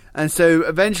 Yeah. And so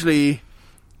eventually,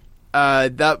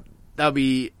 that'll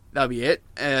be it.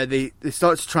 They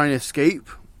start trying to escape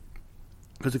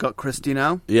because they got Christy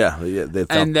now. Yeah. They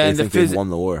think they won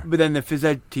the war. But then the phys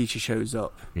ed teacher shows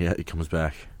up. Yeah, he comes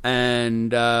back. And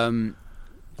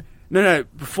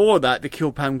before that they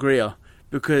kill Pam Grier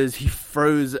because he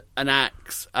throws an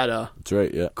axe at her. That's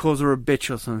right. Yeah. Calls her a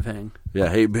bitch or something. Yeah.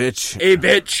 Hey, bitch. Hey,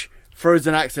 bitch. Throws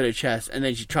an axe at her chest, and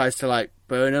then she tries to like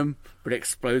burn him, but it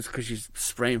explodes because she's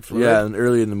spraying fluid. Yeah, and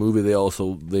early in the movie they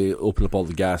open up all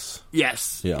the gas.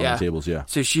 Yes. Yeah, on the tables. Yeah.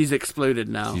 So she's exploded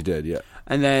now. She's dead. Yeah.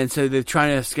 And then so they're trying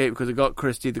to escape because they got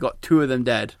Christy. They got 2 of them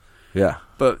dead. Yeah.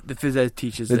 But the phys ed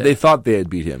teacher's they thought they had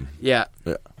beat him. Yeah.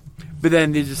 Yeah. But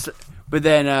then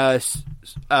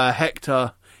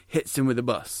Hector hits him with a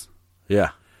bus.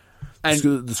 Yeah. And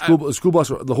the school bus,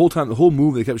 the whole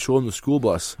movie, they kept showing the school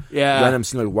bus. Yeah. Random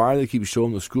scene, like, why do they keep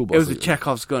showing the school bus? It was a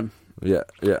Chekhov's gun. Yeah,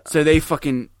 yeah. So they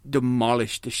fucking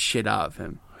demolished the shit out of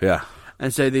him. Yeah.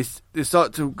 And so they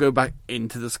start to go back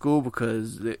into the school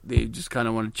because they just kind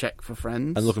of want to check for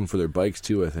friends. And looking for their bikes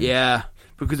too, I think. Yeah,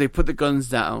 because they put the guns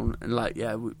down and like,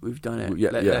 yeah, we've done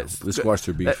it. Let's squash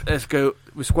their beef. Let's go.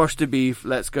 We squashed the beef.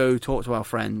 Let's go talk to our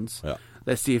friends. Yeah.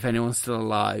 Let's see if anyone's still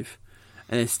alive.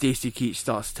 And then Stacy Keach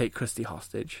starts to take Christy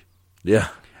hostage. Yeah.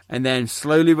 And then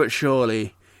slowly but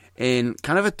surely, in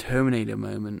kind of a Terminator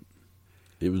moment.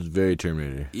 It was very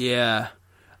Terminator. Yeah.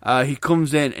 He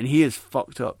comes in and he is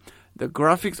fucked up. The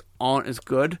graphics aren't as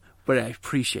good, but I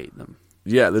appreciate them.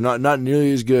 Yeah, they're not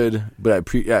nearly as good, but I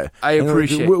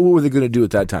appreciate. What were they going to do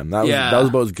at that time? That was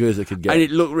about as good as they could get. And it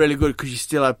looked really good because you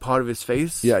still had part of his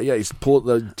face. Yeah.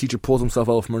 The teacher pulls himself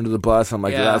out from under the bus. I'm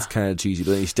like, that's kind of cheesy.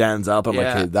 But then he stands up. I'm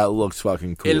like, hey, that looks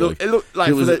fucking cool. It looked like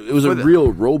it was a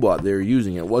real robot they were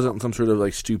using. It wasn't some sort of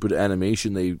like stupid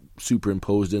animation they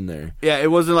superimposed in there. Yeah,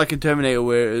 it wasn't like in Terminator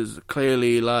where it was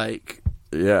clearly like.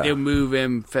 Yeah. They'll move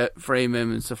him, frame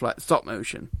him, and stuff like stop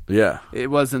motion. Yeah. It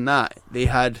wasn't that. They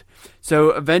had. So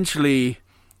eventually,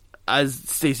 as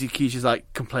Stacy Keach is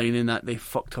like complaining that they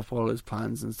fucked up all his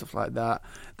plans and stuff like that,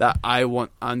 that I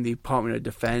want on the Department of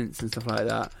Defense and stuff like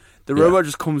that, the robot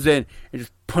just comes in and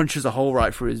just punches a hole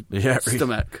right through his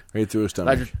stomach. Right through his stomach.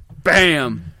 Like just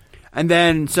BAM! And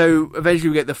then, so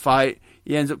eventually we get the fight.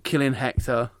 He ends up killing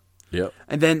Hector. Yep.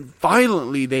 And then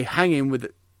violently they hang him with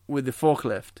the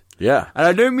forklift. Yeah. And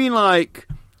I don't mean like,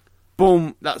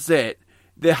 boom, that's it.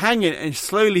 They're hanging and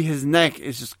slowly his neck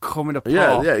is just coming apart.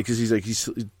 Yeah, because he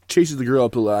chases the girl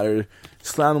up the ladder,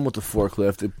 slam him with the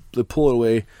forklift, they pull it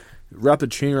away, wrap the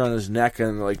chain around his neck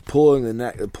and like pulling him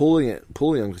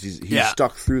because he's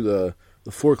stuck through the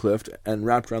forklift and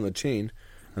wrapped around the chain,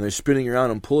 and they're spinning around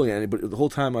and pulling it. But the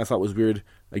whole time I thought was weird.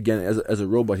 Again, as a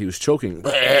robot, he was choking.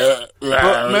 But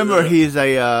remember, he's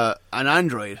an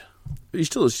android. He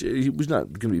was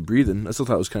not going to be breathing. I still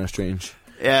thought it was kind of strange.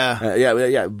 Yeah.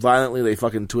 Yeah. Violently, they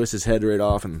fucking twist his head right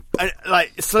off. And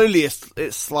like, slowly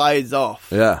it slides off.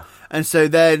 Yeah. And so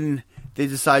then they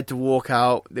decide to walk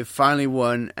out. They've finally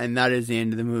won, and that is the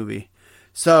end of the movie.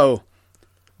 So,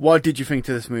 what did you think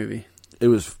to this movie? It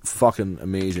was fucking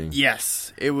amazing.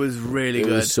 Yes. It was really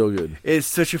good. It was so good. It's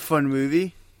such a fun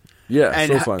movie. Yeah,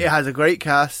 and so fun. It has a great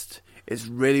cast. It's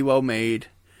really well made.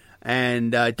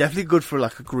 And definitely good for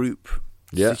like a group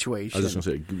situation. I was just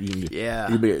going to say, you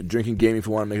can make it a drinking game if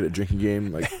you want to make it a drinking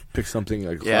game. Like, pick something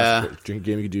like a drinking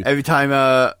game you could do. Every time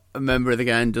a member of the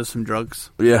gang does some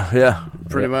drugs. Yeah.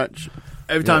 Pretty much.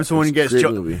 Every time someone gets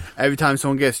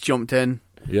jumped in.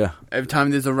 Yeah. Every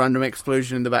time there's a random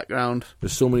explosion in the background.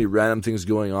 There's so many random things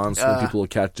going on. So many people will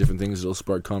catch different things. It'll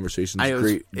spark conversations.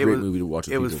 Great movie to watch.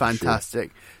 It was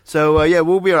fantastic. Sure. So,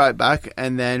 we'll be right back.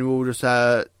 And then we'll just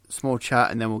small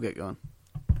chat and then we'll get going.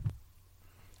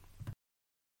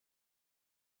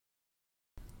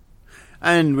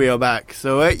 And we are back.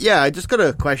 So, I just got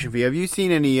a question for you. Have you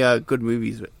seen any good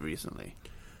movies recently?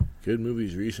 Good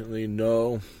movies recently?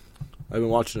 No. I've been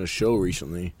watching a show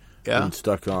recently. Yeah? I've been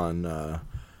stuck on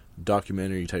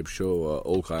documentary type show,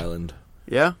 Oak Island.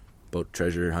 Yeah? About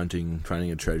treasure hunting, finding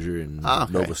a treasure in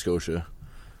Nova Scotia.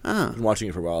 I've been watching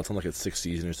it for a while. It's on like its 6th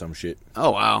season or some shit.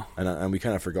 Oh, wow. And we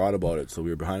kind of forgot about it, so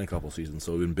we were behind a couple seasons.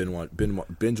 So we've been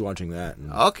binge watching that.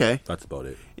 And okay. That's about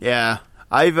it. Yeah.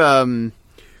 I've,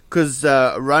 because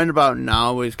around about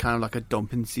now is kind of like a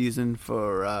dumping season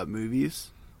for movies.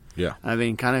 Yeah. And I've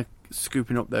been kind of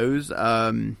scooping up those.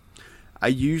 I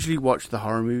usually watch the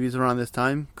horror movies around this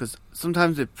time because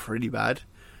sometimes they're pretty bad.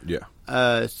 Yeah.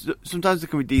 Sometimes they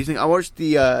can be decent. I watched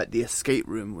the Escape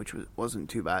Room, which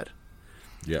wasn't too bad.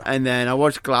 Yeah. And then I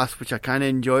watched Glass, which I kind of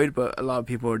enjoyed, but a lot of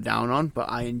people are down on, but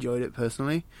I enjoyed it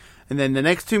personally. And then the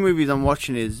next two movies I'm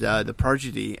watching is The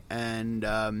Prodigy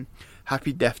and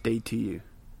Happy Death Day to You.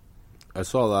 I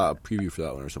saw that preview for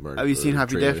that one or somewhere. Have you seen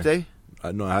Happy Death Day?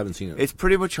 No, I haven't seen it. It's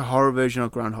pretty much a horror version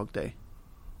of Groundhog Day.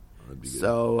 That'd be good.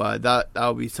 So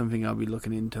that'll be something I'll be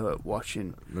looking into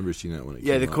watching. I remember seeing that when it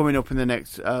came they're coming up in the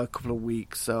next couple of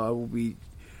weeks, so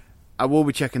I will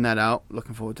be checking that out.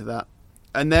 Looking forward to that.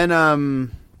 And then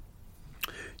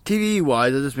TV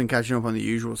wise, I've just been catching up on the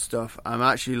usual stuff. I'm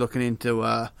actually looking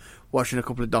into watching a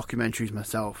couple of documentaries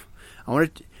myself.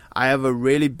 I have a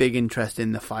really big interest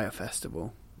in the Fire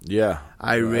Festival. Yeah,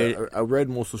 I read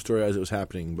most of the story as it was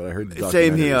happening, but I heard the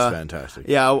documentary was fantastic.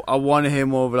 Yeah, I want to hear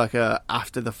more of like a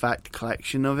after the fact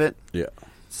collection of it. Yeah.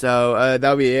 So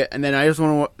that'll be it, and then I just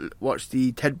want to watch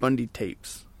the Ted Bundy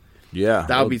tapes. Yeah,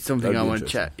 that'll be something I want to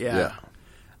check. Yeah.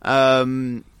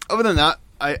 Other than that,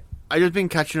 I just been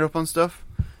catching up on stuff.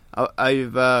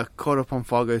 I've caught up on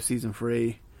Fargo season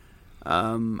 3.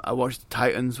 I watched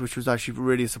Titans, which was actually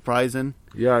really surprising.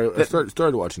 Yeah, I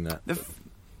started watching that.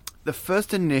 The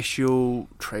first initial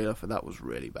trailer for that was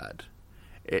really bad.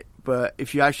 But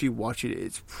if you actually watch it,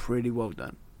 it's pretty well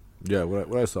done. Yeah,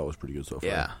 what I saw was pretty good so far.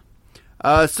 Yeah.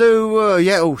 Oh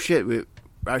shit, we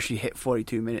actually hit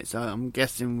 42 minutes. I'm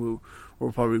guessing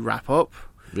we'll probably wrap up.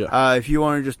 Yeah. If you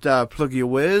want to just plug your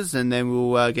wares, and then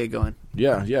we'll get going.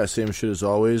 Yeah, same shit as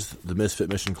always. The Misfit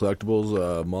Mission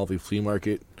Collectibles, Malvi Flea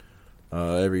Market,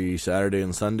 every Saturday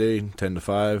and Sunday, 10 to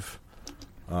 5.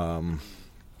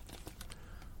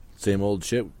 Same old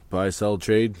shit, buy, sell,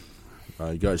 trade.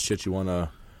 You got shit you want to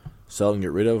sell and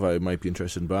get rid of, I might be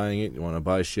interested in buying it. You want to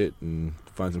buy shit and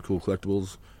find some cool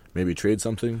collectibles, maybe trade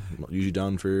something, usually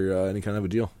down for any kind of a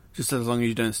deal. Just as long as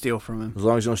you don't steal from him. As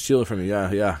long as you don't steal it from me,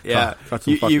 yeah. Got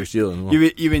some You've stealing.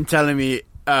 been telling me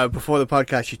before the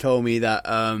podcast. You told me that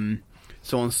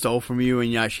someone stole from you,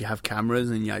 and you actually have cameras,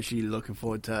 and you're actually looking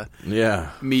forward to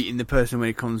meeting the person when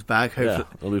he comes back. Hopefully. Yeah,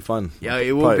 it'll be fun. Yeah,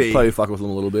 it will be. Probably fuck with them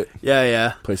a little bit.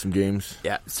 Yeah. Play some games.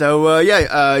 Yeah. So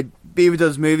Beaver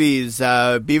Does Movies.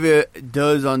 Beaver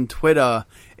Does on Twitter.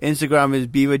 Instagram is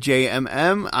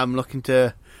BeaverJMM. I'm looking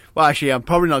to. Well, actually, I'm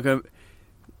probably not going to.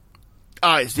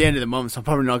 It's the end of the month, so I'm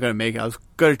probably not going to make it. I was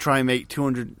going to try and make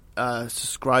 200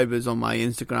 subscribers on my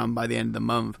Instagram by the end of the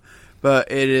month,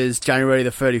 but it is January the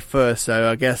 31st,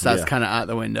 so I guess that's kind of out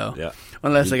the window. Yeah,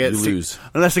 unless I get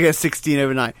 16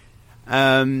 overnight.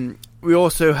 We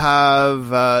also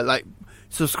have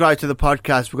subscribe to the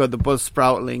podcast. We've got the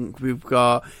Buzzsprout link. We've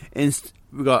got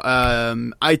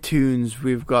iTunes.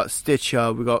 We've got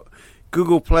Stitcher. We've got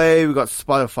Google Play. We've got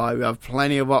Spotify. We have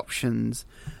plenty of options.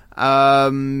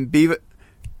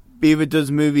 Beaver Does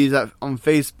Movies on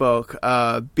Facebook.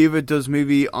 Beaver Does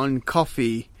Movie on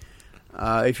Coffee.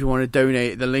 If you want to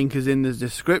donate, the link is in the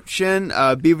description.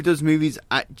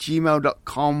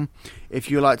 beaverdoesmovies@gmail.com.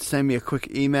 If you'd like to send me a quick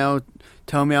email,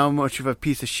 tell me how much of a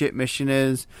piece of shit Mission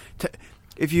is.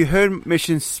 If you heard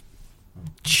Mission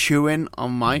chewing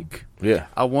on mic,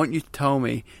 I want you to tell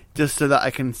me, just so that I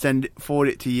can forward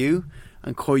it to you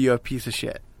and call you a piece of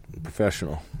shit.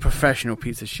 Professional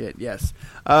piece of shit, yes.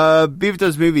 Beaver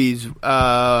Does Movies.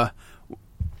 I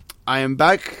am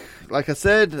back, like I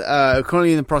said.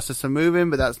 Currently in the process of moving,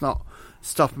 but that's not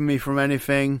stopping me from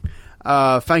anything.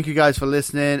 Thank you guys for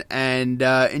listening, and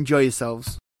enjoy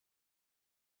yourselves.